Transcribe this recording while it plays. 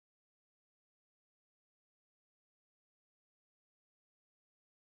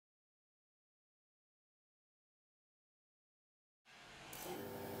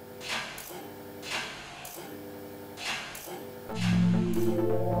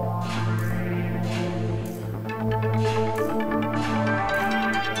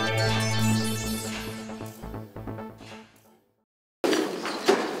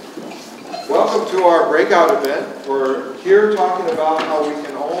we're talking about how we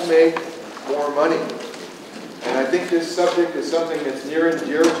can all make more money. And I think this subject is something that's near and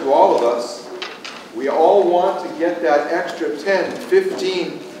dear to all of us. We all want to get that extra 10,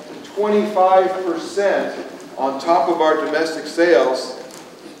 15, 25% on top of our domestic sales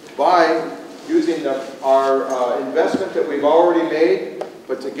by using our investment that we've already made,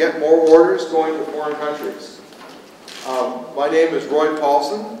 but to get more orders going to foreign countries. My name is Roy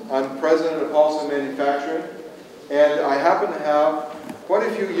Paulson. I'm president of Paulson Manufacturing, and I happen to have quite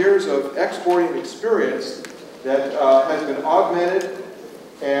a few years of exporting experience that has been augmented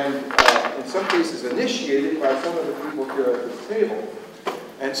and in some cases initiated by some of the people here at this table.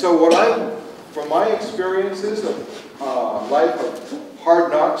 And so from my experiences of life of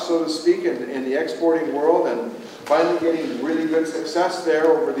hard knocks, so to speak, in the exporting world, and finally getting really good success there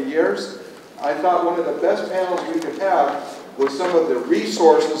over the years, I thought one of the best panels we could have was some of the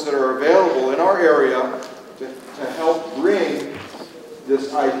resources that are available in our area to help bring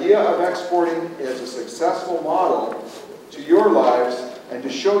this idea of exporting as a successful model to your lives and to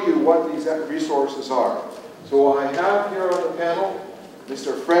show you what these resources are. So I have here on the panel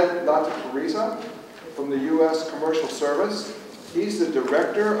Mr. Fred Latapariza from the U.S. Commercial Service. He's the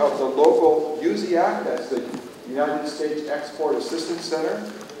director of the local USIAC, that's the United States Export Assistance Center.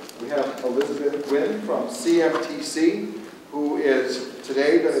 We have Elizabeth Gwynn from CMTC, who is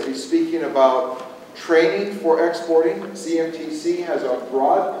today going to be speaking about training for exporting. CMTC has a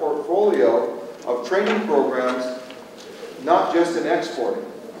broad portfolio of training programs, not just in exporting.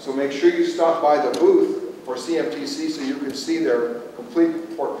 So make sure you stop by the booth for CMTC so you can see their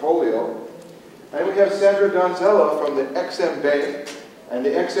complete portfolio. And we have Sandra Donzella from the XM Bank. And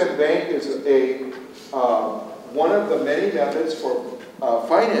the XM Bank is one of the many methods for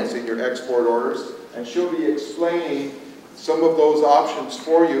financing your export orders, and she'll be explaining some of those options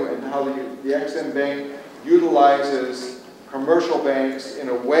for you and how the XM Bank utilizes commercial banks in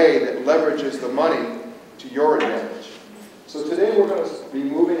a way that leverages the money to your advantage. So today we're going to be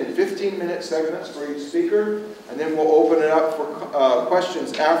moving in 15-minute segments for each speaker, and then we'll open it up for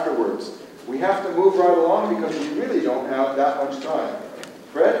questions afterwards. We have to move right along because we really don't have that much time.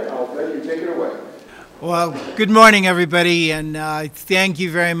 Fred, I'll let you take it away. Well, good morning, everybody, and thank you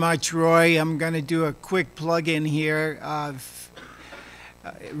very much, Roy. I'm going to do a quick plug-in here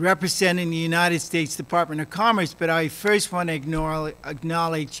representing the United States Department of Commerce, but I first want to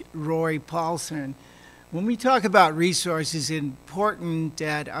acknowledge Roy Paulson. When we talk about resources, it's important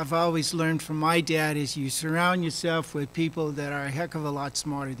that I've always learned from my dad is you surround yourself with people that are a heck of a lot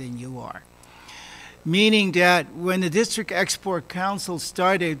smarter than you are. Meaning that when the District Export Council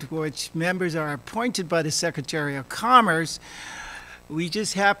started, which members are appointed by the Secretary of Commerce, we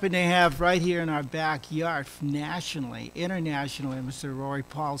just happen to have right here in our backyard, nationally, internationally, Mr. Roy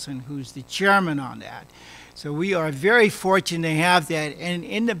Paulson, who's the chairman on that. So we are very fortunate to have that. And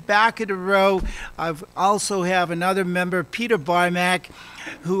in the back of the row, I also have another member, Peter Barmack,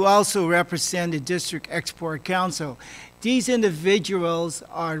 who also represents the District Export Council. These individuals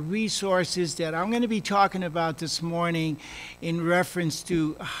are resources that I'm going to be talking about this morning in reference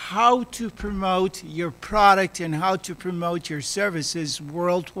to how to promote your product and how to promote your services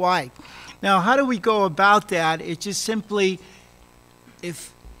worldwide. Now, how do we go about that? It's just simply,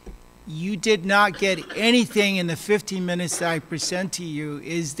 if you did not get anything in the 15 minutes that I present to you,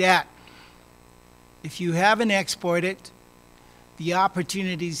 is that if you haven't exported, the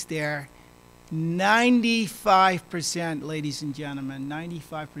opportunity's there. 95%, ladies and gentlemen,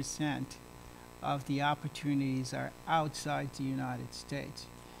 95% of the opportunities are outside the United States,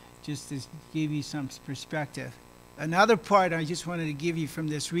 just to give you some perspective. Another part I just wanted to give you from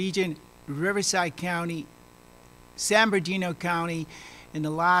this region, Riverside County, San Bernardino County, in the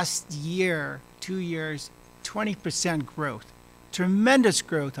last year, 2 years, 20% growth. Tremendous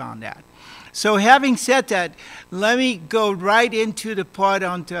growth on that. So having said that, let me go right into the part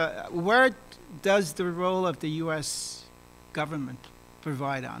on where does the role of the U.S. government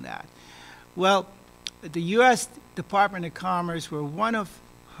provide on that? Well, the U.S. Department of Commerce, we're one of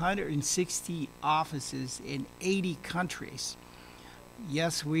 160 offices in 80 countries.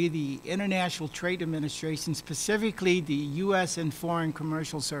 Yes, we, the International Trade Administration, specifically the U.S. and Foreign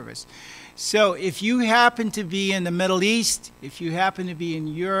Commercial Service. So if you happen to be in the Middle East, if you happen to be in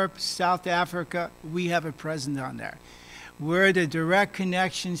Europe, South Africa, we have a presence on there. We're the direct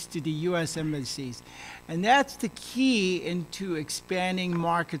connections to the U.S. embassies. And that's the key into expanding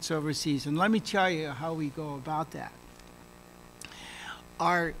markets overseas. And let me tell you how we go about that.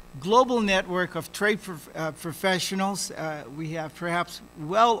 Our global network of trade professionals, we have perhaps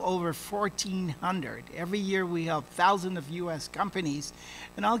well over 1,400. Every year we help thousands of U.S. companies,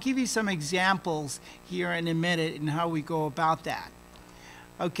 and I'll give you some examples here in a minute in how we go about that.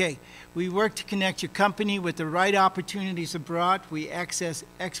 Okay, we work to connect your company with the right opportunities abroad. We access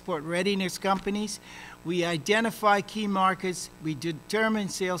export readiness companies. We identify key markets. We determine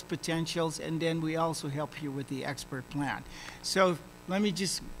sales potentials, and then we also help you with the export plan. So let me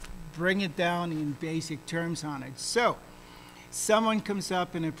just bring it down in basic terms on it. So someone comes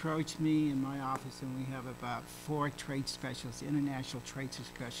up and approaches me in my office, and we have about 4 trade specialists, international trade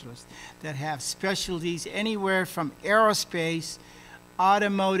specialists, that have specialties anywhere from aerospace,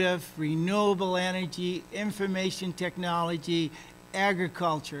 automotive, renewable energy, information technology,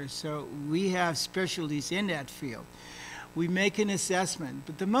 agriculture. So we have specialties in that field. We make an assessment,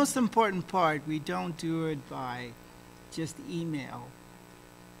 but the most important part, we don't do it by just email.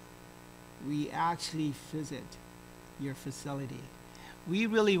 We actually visit your facility. We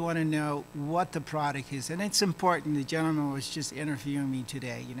really want to know what the product is, and it's important. The gentleman was just interviewing me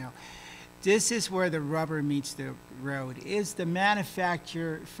today, you know. This is where the rubber meets the road. Is the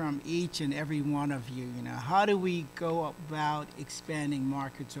manufacturer from each and every one of you, you know? How do we go about expanding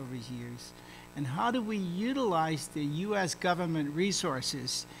markets over years? And how do we utilize the U.S. government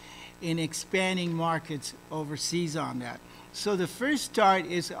resources in expanding markets overseas on that? So the first start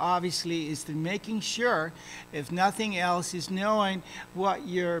is obviously to making sure, if nothing else, is knowing what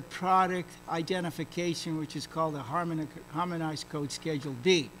your product identification, which is called a harmonized code Schedule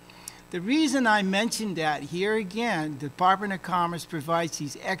D. The reason I mentioned that, here again, the Department of Commerce provides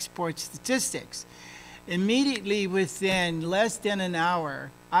these export statistics. Immediately within less than an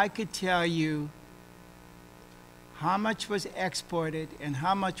hour, I could tell you how much was exported and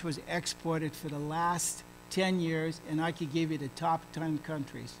how much was exported for the last 10 years, and I could give you the top 10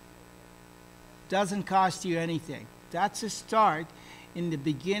 countries. Doesn't cost you anything. That's a start in the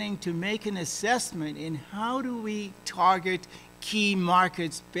beginning to make an assessment in how do we target key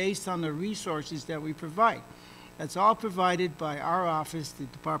markets based on the resources that we provide. That's all provided by our office, the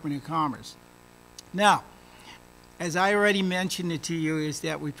Department of Commerce. Now, as I already mentioned it to you, is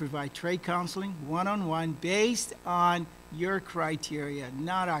that we provide trade counseling one-on-one based on your criteria,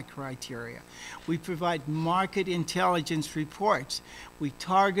 not our criteria. We provide market intelligence reports. We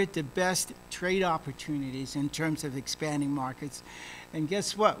target the best trade opportunities in terms of expanding markets. And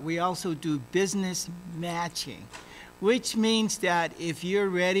guess what? We also do business matching, which means that if you're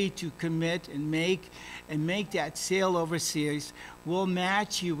ready to commit and make that sale overseas, we'll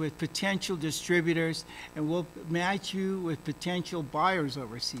match you with potential distributors, and we'll match you with potential buyers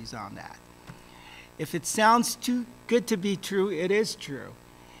overseas on that. If it sounds too good to be true, it is true.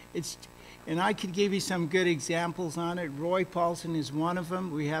 And I could give you some good examples on it. Roy Paulson is one of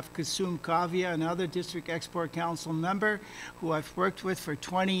them. We have Kasum Kavia, another District Export Council member who I've worked with for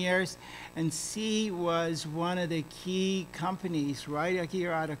 20 years. And C was one of the key companies right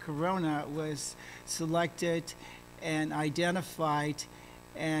here out of Corona, was selected and identified,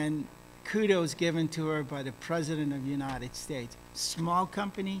 and kudos given to her by the President of the United States. Small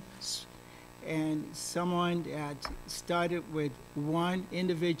company, and someone that started with one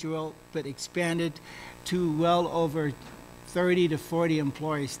individual but expanded to well over 30 to 40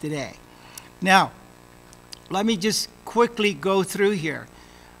 employees today. Now, let me just quickly go through here.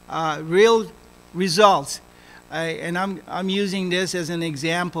 Real results. And I'm using this as an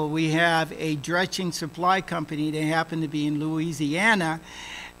example. We have a dredging supply company. They happen to be in Louisiana,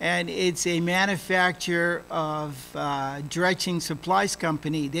 and it's a manufacturer of dredging supplies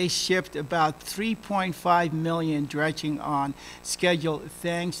company. They shipped about 3.5 million dredging on schedule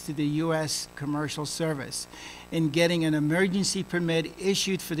thanks to the U.S. Commercial Service in getting an emergency permit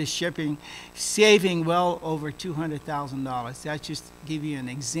issued for the shipping, saving well over $200,000. That just give you an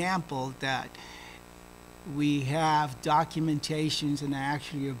example that we have documentations and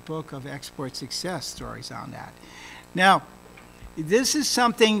actually a book of export success stories on that. Now, this is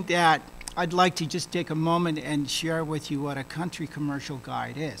something that I'd like to just take a moment and share with you what a country commercial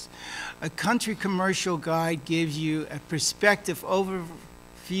guide is. A country commercial guide gives you a perspective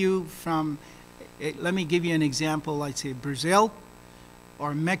overview from, let me give you an example, like say Brazil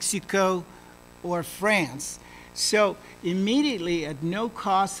or Mexico or France. So immediately, at no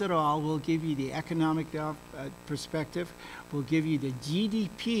cost at all, we'll give you the economic perspective, we'll give you the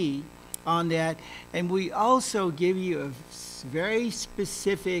GDP on that, and we also give you a very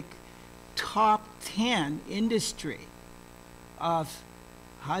specific top 10 industry of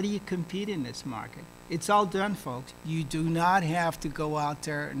how do you compete in this market. It's all done, folks. You do not have to go out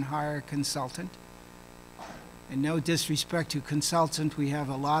there and hire a consultant. And no disrespect to consultants, we have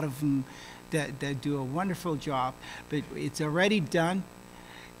a lot of them that do a wonderful job, but it's already done.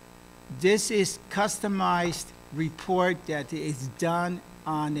 This is customized report that is done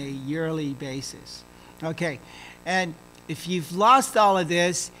on a yearly basis. Okay, and if you've lost all of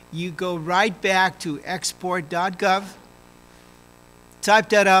this, you go right back to export.gov, type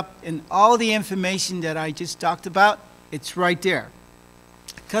that up, and all the information that I just talked about, it's right there.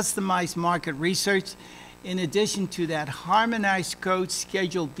 Customized market research. In addition to that, harmonized code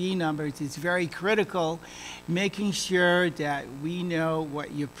Schedule B numbers is very critical, making sure that we know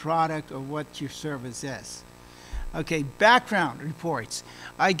what your product or what your service is. Okay, background reports.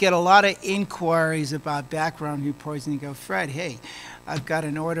 I get a lot of inquiries about background reports, and you go, Fred, hey, I've got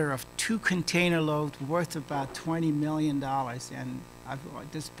an order of 2 container loads worth about $20 million, and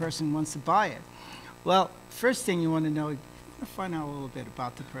this person wants to buy it. Well, first thing you want to know, you want to find out a little bit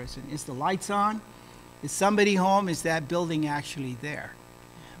about the person. Is the lights on? Is somebody home? Is that building actually there?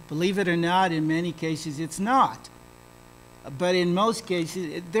 Believe it or not, in many cases it's not. But in most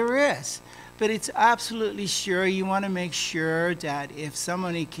cases there is. But it's absolutely sure. You want to make sure that if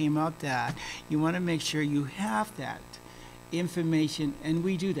somebody came up that, you want to make sure you have that information, and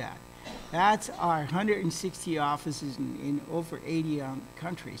we do that. That's our 160 offices in over 80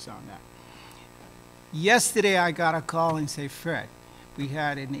 countries on that. Yesterday I got a call and say, Fred, we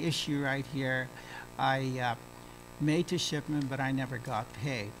had an issue right here. I made the shipment, but I never got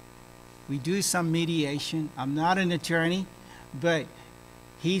paid. We do some mediation. I'm not an attorney, but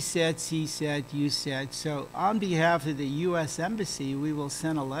he said, she said, you said. So on behalf of the U.S. Embassy, we will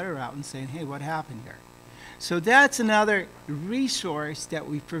send a letter out and saying, hey, what happened here? So that's another resource that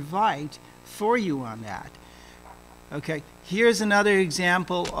we provide for you on that. Okay, here's another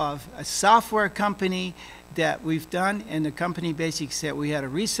example of a software company that we've done, and the company basically said we had a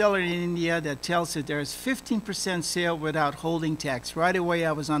reseller in India that tells us there's 15% sale without holding tax. Right away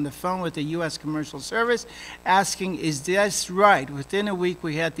I was on the phone with the U.S. Commercial Service asking, is this right? Within a week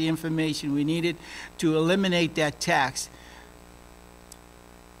we had the information we needed to eliminate that tax.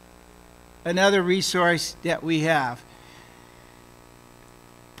 Another resource that we have,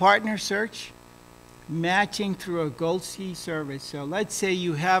 partner search, matching through a Gold Sea service. So let's say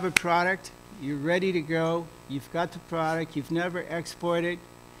you have a product, you're ready to go, you've got the product, you've never exported,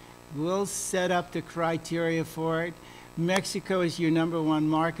 we'll set up the criteria for it. Mexico is your #1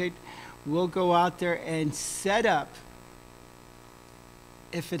 market. We'll go out there and set up,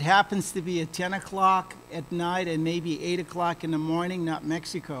 if it happens to be at 10 o'clock at night and maybe 8 o'clock in the morning, not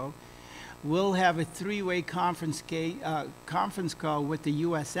Mexico, we'll have a 3-way conference call with the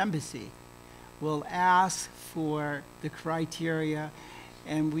U.S. Embassy. We'll ask for the criteria,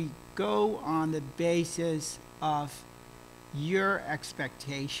 and we go on the basis of your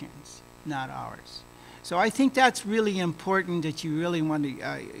expectations, not ours. So I think that's really important that you really want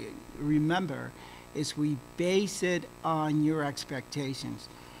to remember, is we base it on your expectations.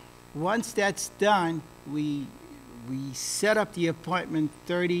 Once that's done, we set up the appointment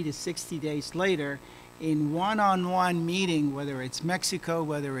 30 to 60 days later in one-on-one meeting, whether it's Mexico,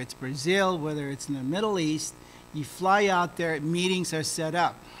 whether it's Brazil, whether it's in the Middle East. You fly out there, meetings are set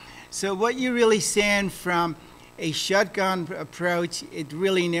up. So what you're really saying from a shotgun approach, it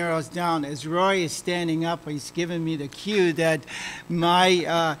really narrows down. As Roy is standing up, he's giving me the cue that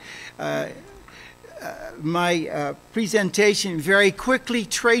my presentation very quickly,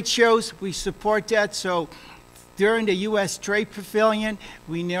 trade shows, we support that. So during the U.S. Trade Pavilion,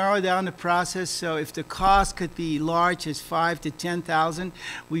 we narrow down the process. So if the cost could be large as $5,000 to $10,000,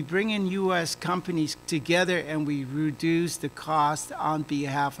 we bring in U.S. companies together and we reduce the cost on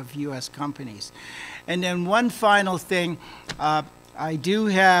behalf of U.S. companies. And then one final thing, I do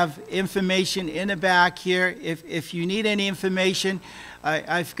have information in the back here. If you need any information,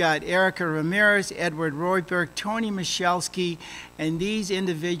 I've got Erica Ramirez, Edward Royberg, Tony Michalski, and these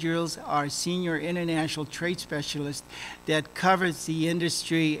individuals are senior international trade specialists that covers the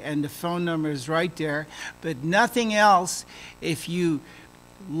industry, and the phone number is right there. But nothing else. If you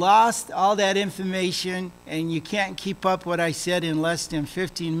lost all that information and you can't keep up what I said in less than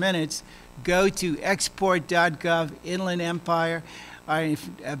 15 minutes, go to export.gov, Inland Empire, or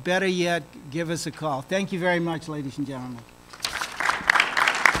better yet, give us a call. Thank you very much, ladies and gentlemen.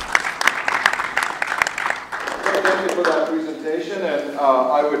 Thank you for that presentation, and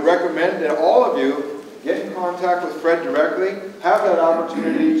I would recommend that all of you get in contact with Fred directly, have that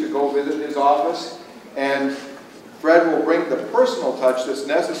opportunity to go visit his office, and Fred will bring the personal touch that's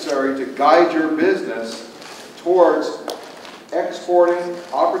necessary to guide your business towards exporting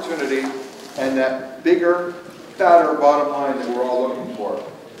opportunity and that bigger, fatter bottom line that we're all looking for.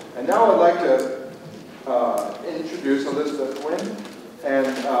 And now I'd like to introduce Elizabeth Quinn. And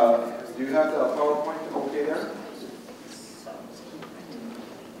do you have the PowerPoint okay there?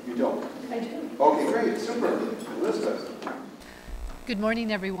 You don't? I do. Okay, great, super. Elizabeth. Good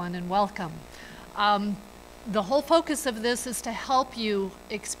morning, everyone, and welcome. The whole focus of this is to help you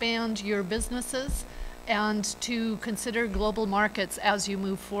expand your businesses and to consider global markets as you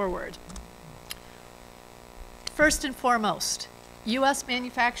move forward. First and foremost, U.S.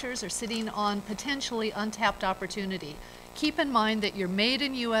 manufacturers are sitting on potentially untapped opportunity. Keep in mind that you're made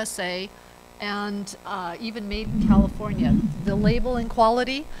in USA and even made in California. The label and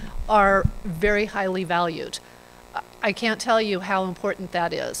quality are very highly valued. I can't tell you how important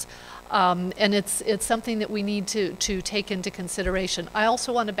that is. And it's something that we need to take into consideration. I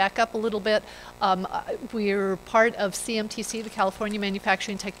also want to back up a little bit. We're part of CMTC, the California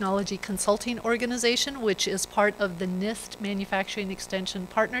Manufacturing Technology Consulting Organization, which is part of the NIST Manufacturing Extension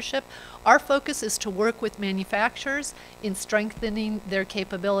Partnership. Our focus is to work with manufacturers in strengthening their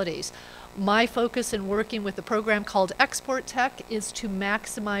capabilities. My focus in working with a program called Export Tech is to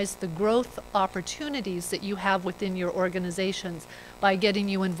maximize the growth opportunities that you have within your organizations by getting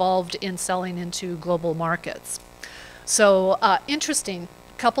you involved in selling into global markets. So interesting,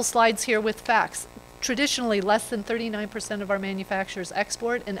 couple slides here with facts. Traditionally, less than 39% of our manufacturers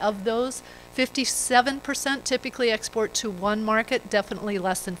export, and of those, 57% typically export to one market, definitely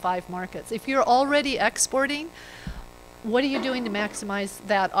less than 5 markets. If you're already exporting, what are you doing to maximize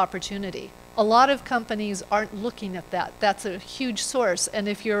that opportunity? A lot of companies aren't looking at that. That's a huge source. And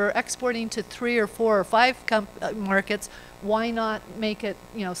if you're exporting to 3 or 4 or 5 markets, why not make it,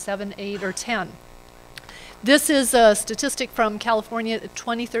 7, 8, or 10? This is a statistic from California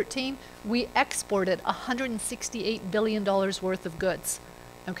 2013. We exported $168 billion worth of goods.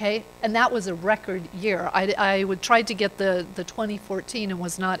 Okay, and that was a record year. I would try to get the 2014 and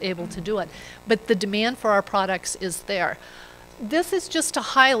was not able to do it. But the demand for our products is there. This is just to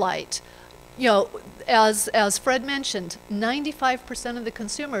highlight, as Fred mentioned, 95% of the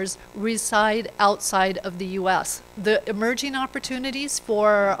consumers reside outside of the U.S. The emerging opportunities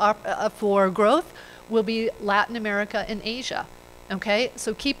for growth will be Latin America and Asia. Okay,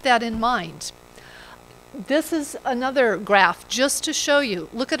 so keep that in mind. This is another graph just to show you.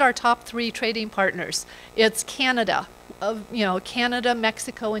 Look at our top 3 trading partners. It's Canada, Canada,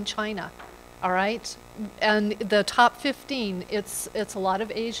 Mexico, and China. All right, and the top 15. It's a lot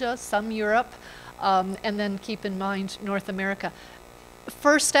of Asia, some Europe, and then keep in mind North America.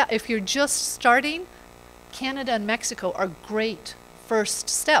 First, if you're just starting, Canada and Mexico are great first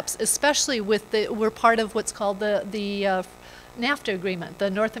steps, especially with we're part of what's called the NAFTA agreement, the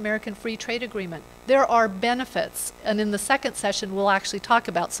North American Free Trade Agreement. There are benefits, and in the second session we'll actually talk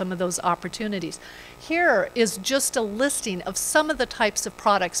about some of those opportunities. Here is just a listing of some of the types of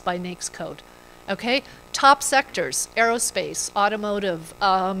products by NAICS code. Okay, top sectors: aerospace, automotive,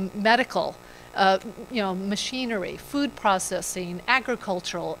 medical, machinery, food processing,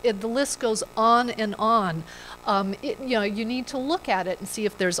 agricultural. The list goes on and on. You need to look at it and see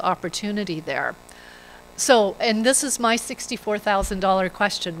if there's opportunity there. So, and this is my $64,000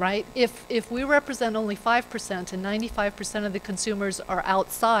 question, right? If we represent only 5% and 95% of the consumers are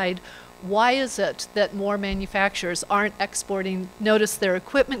outside, why is it that more manufacturers aren't exporting, notice, their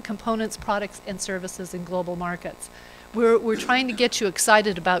equipment, components, products, and services in global markets? We're trying to get you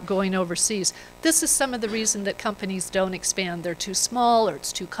excited about going overseas. This is some of the reason that companies don't expand. They're too small, or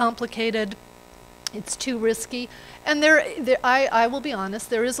it's too complicated. It's too risky, and I will be honest,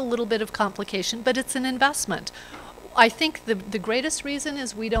 there is a little bit of complication, but it's an investment. I think the greatest reason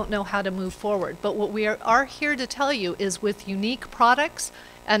is we don't know how to move forward, but what we are here to tell you is with unique products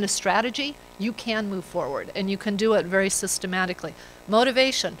and a strategy, you can move forward, and you can do it very systematically.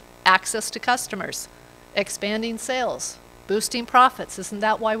 Motivation, access to customers, expanding sales, boosting profits. Isn't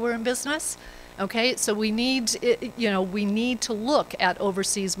that why we're in business? Okay, so we need to look at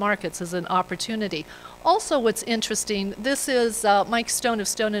overseas markets as an opportunity. Also, what's interesting, this is Mike Stone of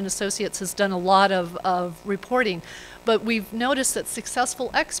Stone & Associates has done a lot of reporting, but we've noticed that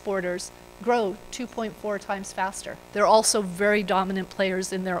successful exporters grow 2.4 times faster. They're also very dominant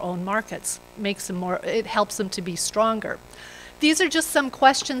players in their own markets. It helps them to be stronger. These are just some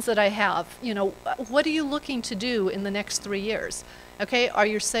questions that I have. What are you looking to do in the next 3 years? Okay, are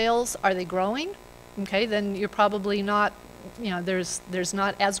your sales, are they growing? Okay, then you're probably not, there's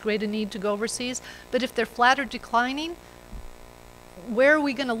not as great a need to go overseas. But if they're flat or declining, where are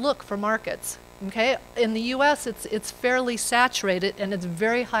we going to look for markets? Okay, in the U.S. it's fairly saturated and it's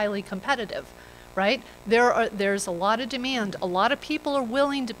very highly competitive, right? There's a lot of demand. A lot of people are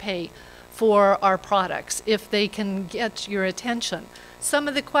willing to pay for our products if they can get your attention. Some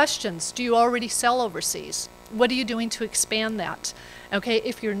of the questions: do you already sell overseas? What are you doing to expand that? Okay,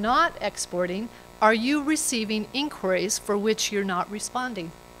 if you're not exporting, are you receiving inquiries for which you're not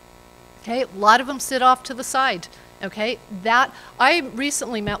responding? Okay, a lot of them sit off to the side. Okay, that I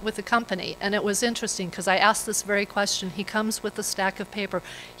recently met with a company, and it was interesting because I asked this very question. He comes with a stack of paper.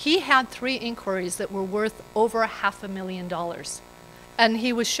 He had 3 inquiries that were worth over $500,000, and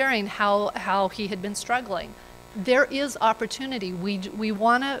he was sharing how he had been struggling. There is opportunity. We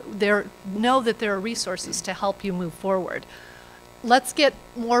want to know that there are resources to help you move forward. Let's get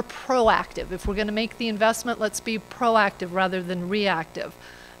more proactive. If we're going to make the investment, let's be proactive rather than reactive.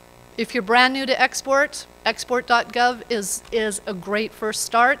 If you're brand new to export, export.gov is a great first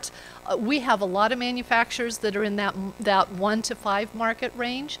start. We have a lot of manufacturers that are in that 1 to 5 market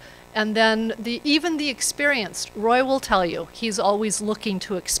range. And then even the experienced, Roy will tell you, he's always looking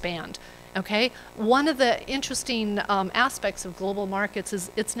to expand. Okay? One of the interesting aspects of global markets is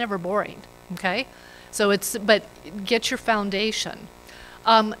it's never boring. Okay? So but get your foundation.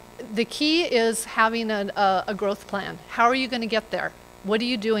 The key is having a growth plan. How are you going to get there? What are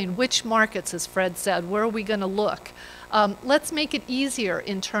you doing? Which markets, as Fred said? Where are we going to look? Let's make it easier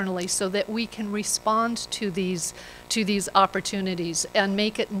internally so that we can respond to these opportunities and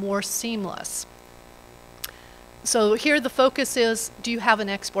make it more seamless. So here the focus is, do you have an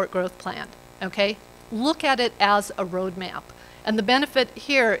export growth plan? Okay? Look at it as a roadmap. And the benefit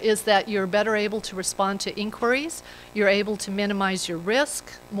here is that you're better able to respond to inquiries, you're able to minimize your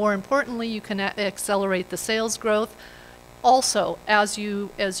risk. More importantly, you can accelerate the sales growth. Also, as you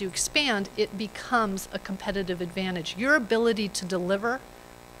expand, it becomes a competitive advantage. Your ability to deliver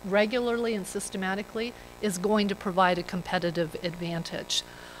regularly and systematically is going to provide a competitive advantage.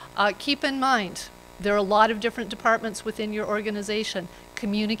 Keep in mind, there are a lot of different departments within your organization.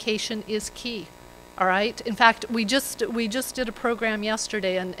 Communication is key. All right. In fact, we just did a program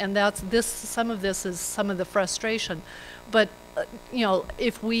yesterday, and some of this is some of the frustration. But you know,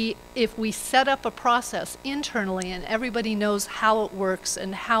 if we set up a process internally and everybody knows how it works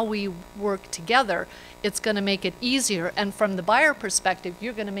and how we work together, it's going to make it easier. And from the buyer perspective,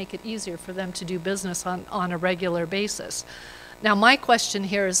 you're going to make it easier for them to do business on a regular basis. Now, my question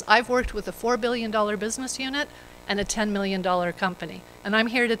here is, I've worked with a $4 billion business unit and a $10 million company, and I'm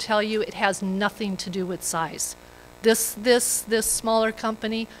here to tell you it has nothing to do with size. This smaller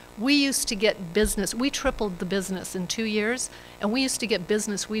company, we used to get business. We tripled the business in 2 years, and we used to get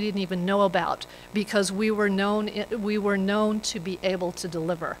business we didn't even know about because we were known to be able to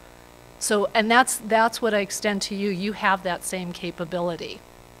deliver. So, and that's what I extend to you. You have that same capability.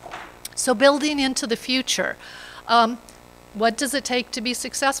 So, building into the future. What does it take to be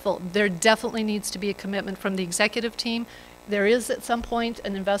successful? There definitely needs to be a commitment from the executive team. There is at some point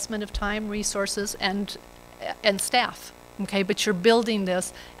an investment of time, resources, and staff. Okay, but you're building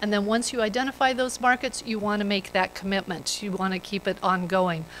this, and then once you identify those markets, you want to make that commitment. You want to keep it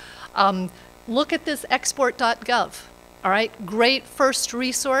ongoing. Look at this export.gov. All right, great first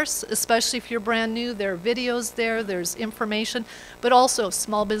resource, especially if you're brand new. There are videos there, there's information, but also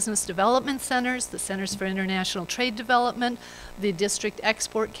small business development centers, the Centers for International Trade Development, the District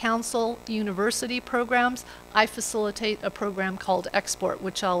Export Council, university programs. I facilitate a program called Export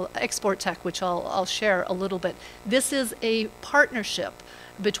Tech, which I'll share a little bit. This is a partnership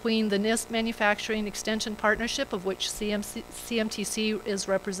between the NIST Manufacturing Extension Partnership, of which CMTC is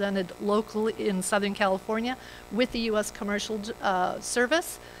represented locally in Southern California, with the U.S. Commercial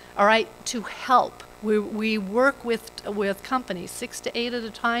Service, all right, to help. We work with companies, 6 to 8 at a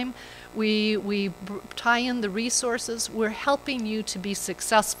time. We tie in the resources. We're helping you to be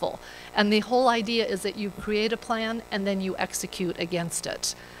successful. And the whole idea is that you create a plan and then you execute against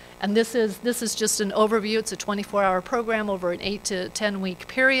it. And this is just an overview. It's a 24-hour program over an 8 to 10 week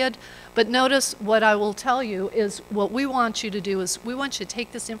period. But notice what I will tell you is what we want you to do is we want you to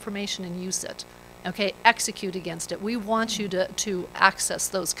take this information and use it. Okay, execute against it. We want you to access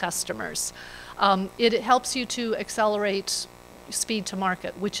those customers. It helps you to accelerate speed to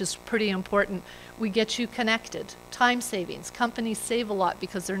market, which is pretty important. We get you connected. Time savings. Companies save a lot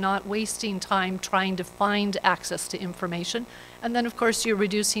because they're not wasting time trying to find access to information. And then, of course, you're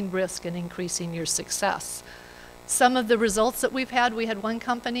reducing risk and increasing your success. Some of the results that we've had, we had one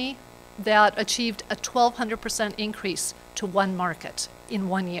company that achieved a 1,200% increase to one market in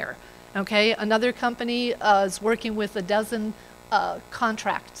 1 year. Okay, another company is working with a dozen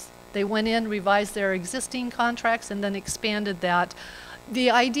contracts. They went in, revised their existing contracts, and then expanded that.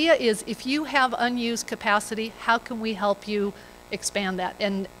 The idea is if you have unused capacity, how can we help you expand that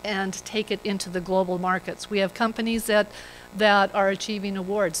and take it into the global markets. We have companies that are achieving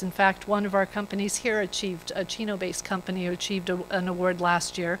awards. In fact, one of our companies here achieved, a Chino-based company achieved an award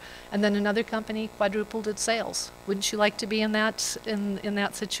last year, and then another company quadrupled its sales. Wouldn't you like to be in that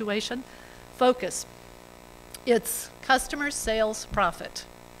situation? Focus. It's customers, sales, profit.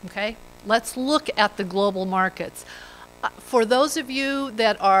 Okay? Let's look at the global markets. For those of you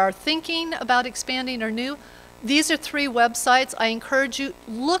that are thinking about expanding or new, these are 3 websites. I encourage you,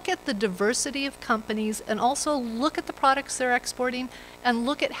 look at the diversity of companies and also look at the products they're exporting and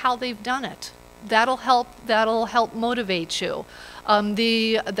look at how they've done it. That'll help motivate you.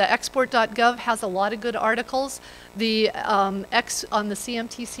 The export.gov has a lot of good articles. On the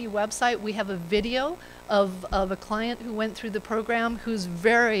CMTC website, we have a video of a client who went through the program who's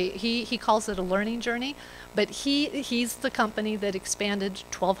he calls it a learning journey, but he's the company that expanded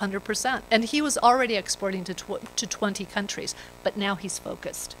 1,200%. And he was already exporting to 20 countries, but now he's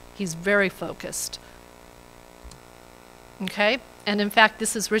focused. He's very focused. Okay? And in fact,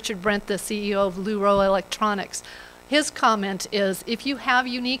 this is Richard Brent, the CEO of Luro Electronics. His comment is, if you have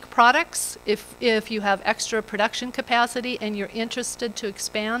unique products, if you have extra production capacity and you're interested to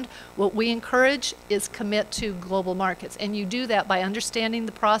expand, what we encourage is commit to global markets. And you do that by understanding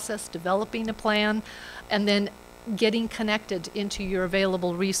the process, developing a plan, and then getting connected into your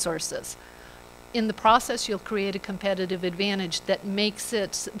available resources. In the process, you'll create a competitive advantage that makes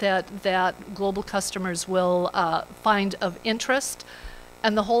it that global customers will find of interest.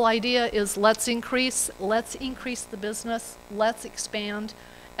 And the whole idea is let's increase the business, let's expand.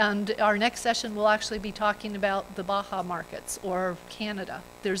 And our next session will actually be talking about the Baja markets or Canada.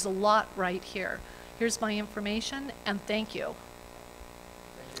 There's a lot right here. Here's my information, and thank you.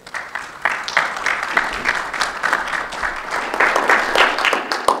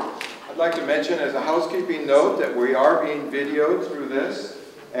 I'd like to mention as a housekeeping note that we are being videoed through this,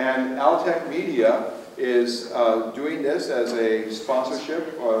 and Altec Media is doing this as a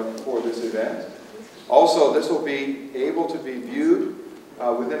sponsorship for this event. Also, this will be able to be viewed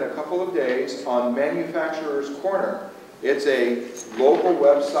within a couple of days on Manufacturer's Corner. It's a local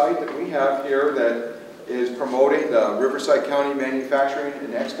website that we have here that is promoting the Riverside County Manufacturing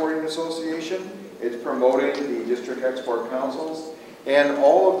and Exporting Association. It's promoting the district export councils and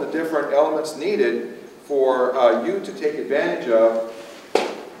all of the different elements needed for you to take advantage of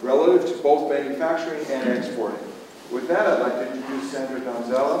relative to both manufacturing and exporting. With that, I'd like to introduce Sandra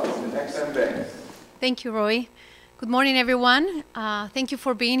Donzella from the XM Bank. Thank you, Roy. Good morning, everyone. Thank you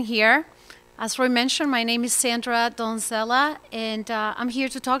for being here. As Roy mentioned, my name is Sandra Donzella, and I'm here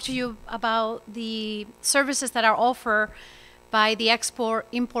to talk to you about the services that are offered by the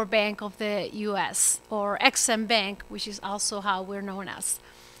Export-Import Bank of the U.S., or XM Bank, which is also how we're known as.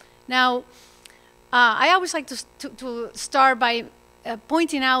 Now, I always like to start by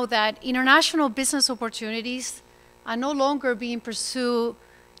pointing out that international business opportunities are no longer being pursued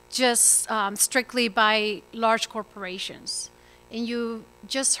just strictly by large corporations. And you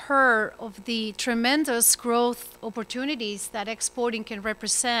just heard of the tremendous growth opportunities that exporting can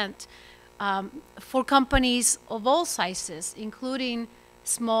represent for companies of all sizes, including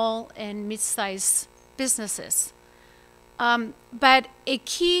small and mid-sized businesses. But a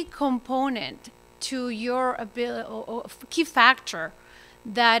key component to your ability, or key factor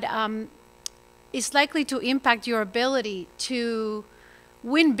that is likely to impact your ability to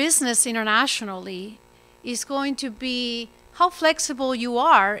win business internationally is going to be how flexible you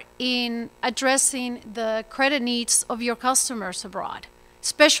are in addressing the credit needs of your customers abroad,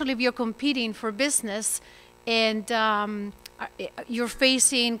 especially if you're competing for business and you're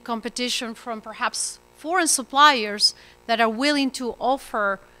facing competition from perhaps foreign suppliers that are willing to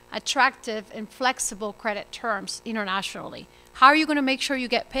offer attractive and flexible credit terms internationally. How are you going to make sure you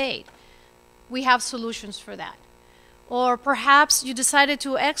get paid? We have solutions for that. Or perhaps you decided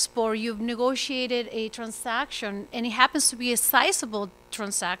to export, you've negotiated a transaction, and it happens to be a sizable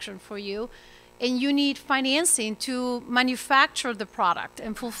transaction for you, and you need financing to manufacture the product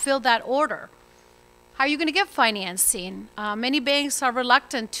and fulfill that order. How are you going to get financing? Many banks are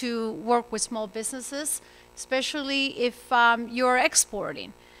reluctant to work with small businesses, especially if you're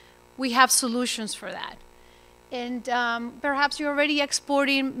exporting. We have solutions for that. And perhaps you're already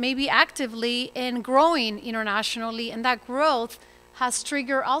exporting, maybe actively, and growing internationally, and that growth has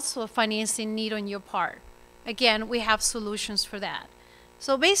triggered also a financing need on your part. Again, we have solutions for that.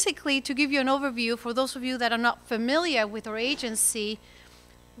 So basically, to give you an overview, for those of you that are not familiar with our agency,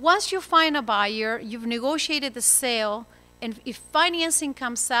 once you find a buyer, you've negotiated the sale, and if financing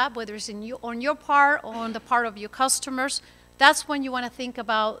comes up, whether it's on your part or on the part of your customers, that's when you want to think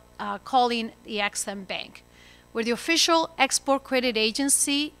about calling the XM Bank. We're the official export credit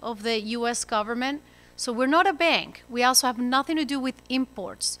agency of the U.S. government. So we're not a bank. We also have nothing to do with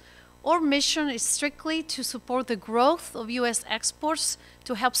imports. Our mission is strictly to support the growth of U.S. exports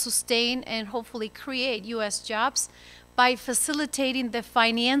to help sustain and hopefully create U.S. jobs by facilitating the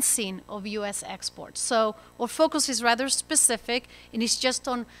financing of U.S. exports. So our focus is rather specific, and it's just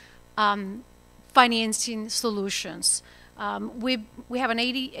on financing solutions. We have an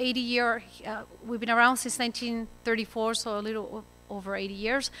 80-year, we've been around since 1934, so a little over 80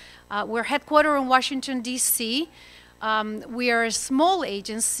 years. We're headquartered in Washington, D.C. We are a small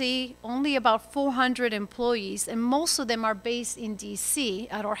agency, only about 400 employees, and most of them are based in D.C.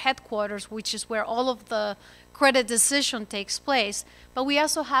 at our headquarters, which is where all of the credit decision takes place. But we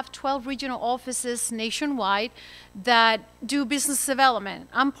also have 12 regional offices nationwide that do business development.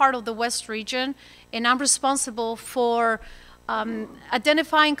 I'm part of the West region, and I'm responsible for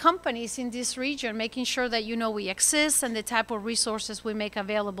identifying companies in this region, making sure that you know we exist and the type of resources we make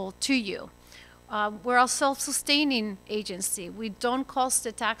available to you. We're a self-sustaining agency. We don't cost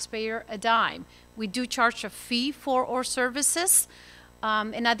the taxpayer a dime. We do charge a fee for our services,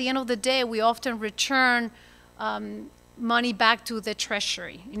 and at the end of the day, we often return money back to the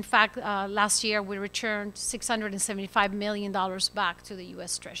Treasury. In fact, last year we returned $675 million back to the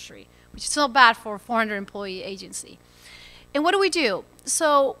U.S. Treasury, which is not bad for a 400-employee agency. And what do?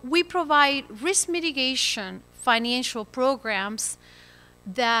 So we provide risk mitigation financial programs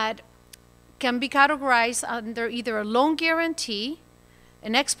that can be categorized under either a loan guarantee,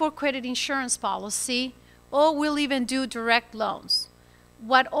 an export credit insurance policy, or we'll even do direct loans.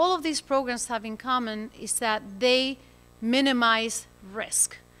 What all of these programs have in common is that they minimize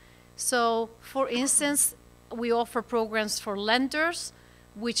risk. So, for instance, we offer programs for lenders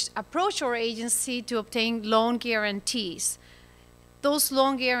which approach our agency to obtain loan guarantees. Those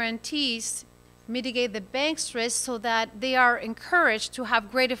loan guarantees mitigate the bank's risk so that they are encouraged to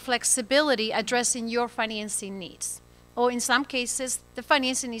have greater flexibility addressing your financing needs, or in some cases, the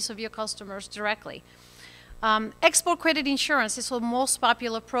financing needs of your customers directly. Export credit insurance is our most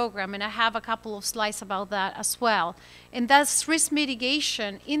popular program, and I have a couple of slides about that as well. And that's risk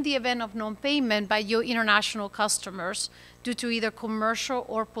mitigation in the event of non-payment by your international customers due to either commercial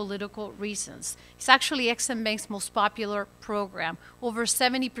or political reasons. It's actually Ex-Im Bank's most popular program. Over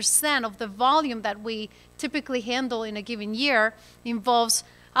 70% of the volume that we typically handle in a given year involves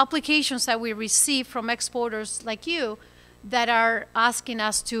applications that we receive from exporters like you that are asking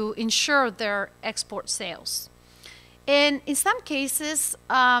us to insure their export sales. And in some cases,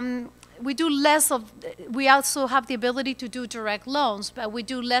 we also have the ability to do direct loans, but we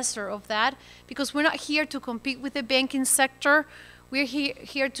do lesser of that because we're not here to compete with the banking sector. We're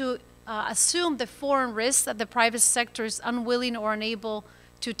here to assume the foreign risks that the private sector is unwilling or unable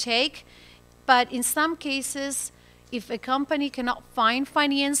to take. But in some cases, if a company cannot find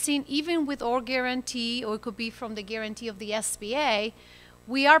financing, even with our guarantee, or it could be from the guarantee of the SBA,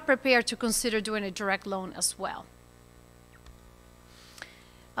 we are prepared to consider doing a direct loan as well.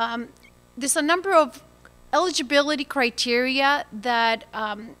 There's a number of eligibility criteria that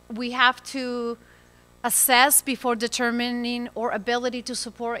we have to assess before determining our ability to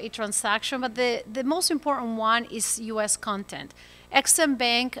support a transaction, but the most important one is U.S. content. Ex-Im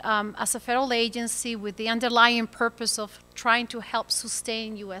Bank, as a federal agency with the underlying purpose of trying to help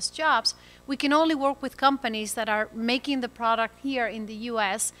sustain U.S. jobs, we can only work with companies that are making the product here in the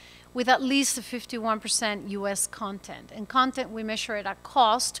U.S. with at least a 51% U.S. content. And content, we measure it at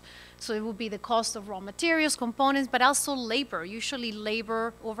cost, so it will be the cost of raw materials, components, but also labor, usually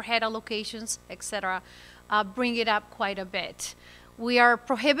labor, overhead allocations, etc., bring it up quite a bit. We are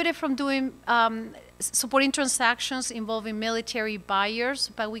prohibited from doing supporting transactions involving military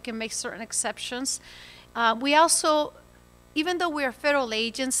buyers, but we can make certain exceptions. We also, even though we're a federal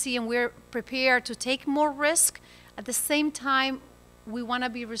agency and we're prepared to take more risk, at the same time, we want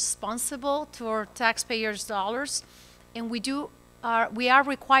to be responsible to our taxpayers' dollars, and we are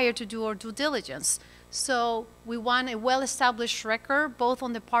required to do our due diligence. So we want a well-established record, both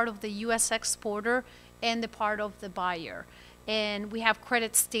on the part of the U.S. exporter and the part of the buyer. And we have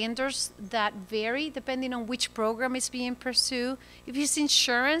credit standards that vary depending on which program is being pursued. If it's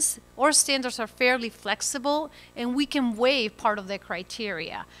insurance, our standards are fairly flexible, and we can waive part of the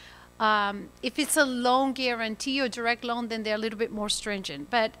criteria. If it's a loan guarantee or direct loan, then they're a little bit more stringent.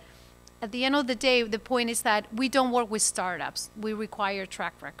 But at the end of the day, the point is that we don't work with startups. We require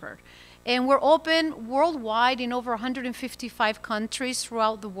track record. And we're open worldwide in over 155 countries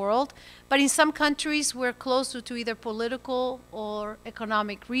throughout the world. But in some countries, we're closer to either political or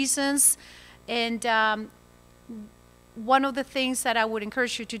economic reasons. And one of the things that I would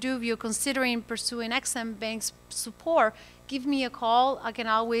encourage you to do if you're considering pursuing Exim Bank's support, give me a call. I can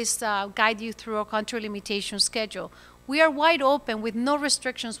always guide you through a country limitation schedule. We are wide open with no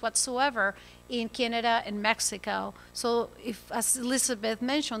restrictions whatsoever in Canada and Mexico. So if, as Elizabeth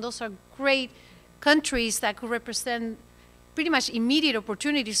mentioned, those are great countries that could represent pretty much immediate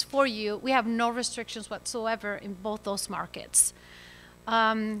opportunities for you. We have no restrictions whatsoever in both those markets.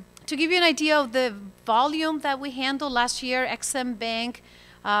 To give you an idea of the volume that we handled last year, Exim Bank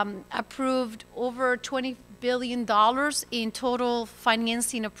approved over $20 billion in total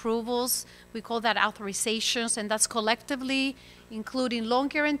financing approvals. We call that authorizations, and that's collectively including loan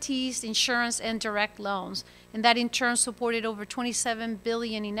guarantees, insurance, and direct loans. And that in turn supported over $27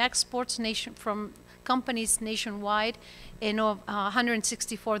 billion in exports from companies nationwide and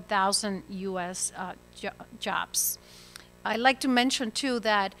 164,000 U.S. Jobs. I'd like to mention too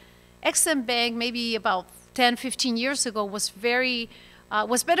that Exim Bank, maybe about 10, 15 years ago, was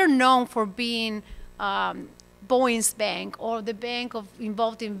better known for being Boeing's bank, or the bank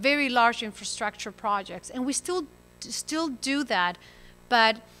involved in very large infrastructure projects. And we still do that,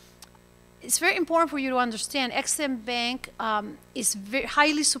 but it's very important for you to understand Exim Bank is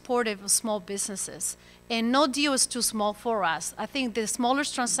highly supportive of small businesses, and no deal is too small for us. I think the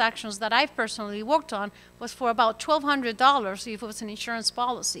smallest transactions that I've personally worked on was for about $1,200 if it was an insurance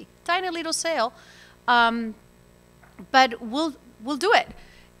policy. Tiny little sale, but we'll do it.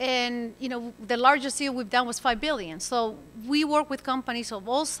 And you know, the largest deal we've done was $5 billion. So we work with companies of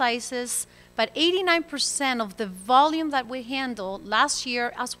all sizes, but 89% of the volume that we handled last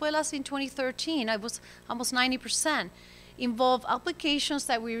year, as well as in 2013, it was almost 90%, involved applications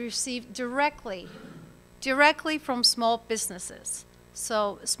that we received directly from small businesses.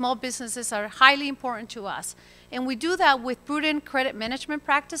 So small businesses are highly important to us. And we do that with prudent credit management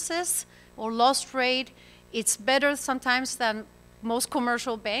practices or loss rate. It's better sometimes than most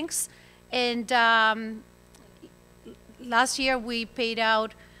commercial banks. And last year we paid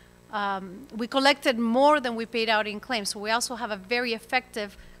out, we collected more than we paid out in claims. So we also have a very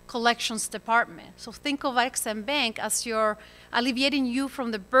effective collections department. So think of Exim Bank as you're alleviating you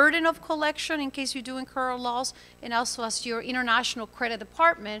from the burden of collection in case you do incur a loss, and also as your international credit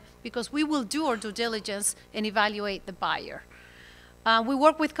department, because we will do our due diligence and evaluate the buyer. We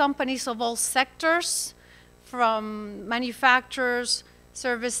work with companies of all sectors, from manufacturers,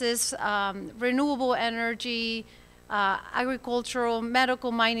 services, renewable energy, agricultural,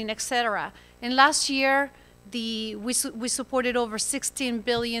 medical, mining, etc. And last year, we supported over $16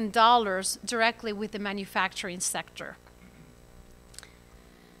 billion directly with the manufacturing sector.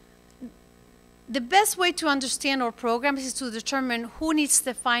 The best way to understand our programs is to determine who needs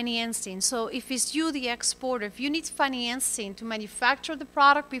the financing. So if it's you, the exporter, if you need financing to manufacture the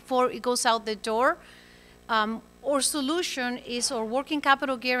product before it goes out the door, our solution is our working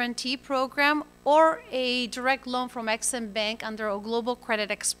capital guarantee program or a direct loan from Exim Bank under our Global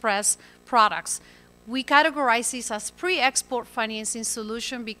Credit Express products. We categorize these as pre-export financing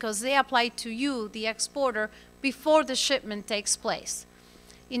solution because they apply to you, the exporter, before the shipment takes place.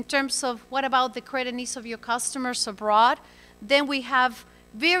 In terms of what about the credit needs of your customers abroad, then we have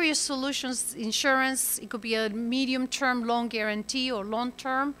various solutions, insurance, it could be a medium-term loan guarantee or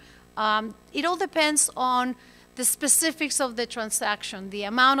long-term. It all depends on the specifics of the transaction, the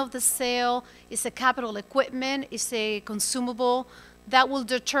amount of the sale, is it capital equipment, is it consumable, that will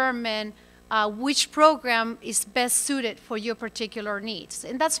determine which program is best suited for your particular needs.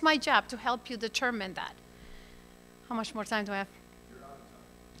 And that's my job, to help you determine that. How much more time do I have? You're out of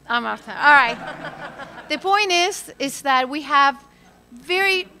time. I'm out of time. All right. The point is that we have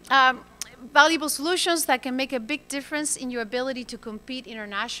very valuable solutions that can make a big difference in your ability to compete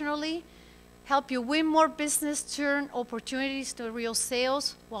internationally, help you win more business, turn opportunities to real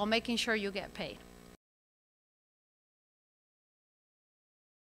sales while making sure you get paid.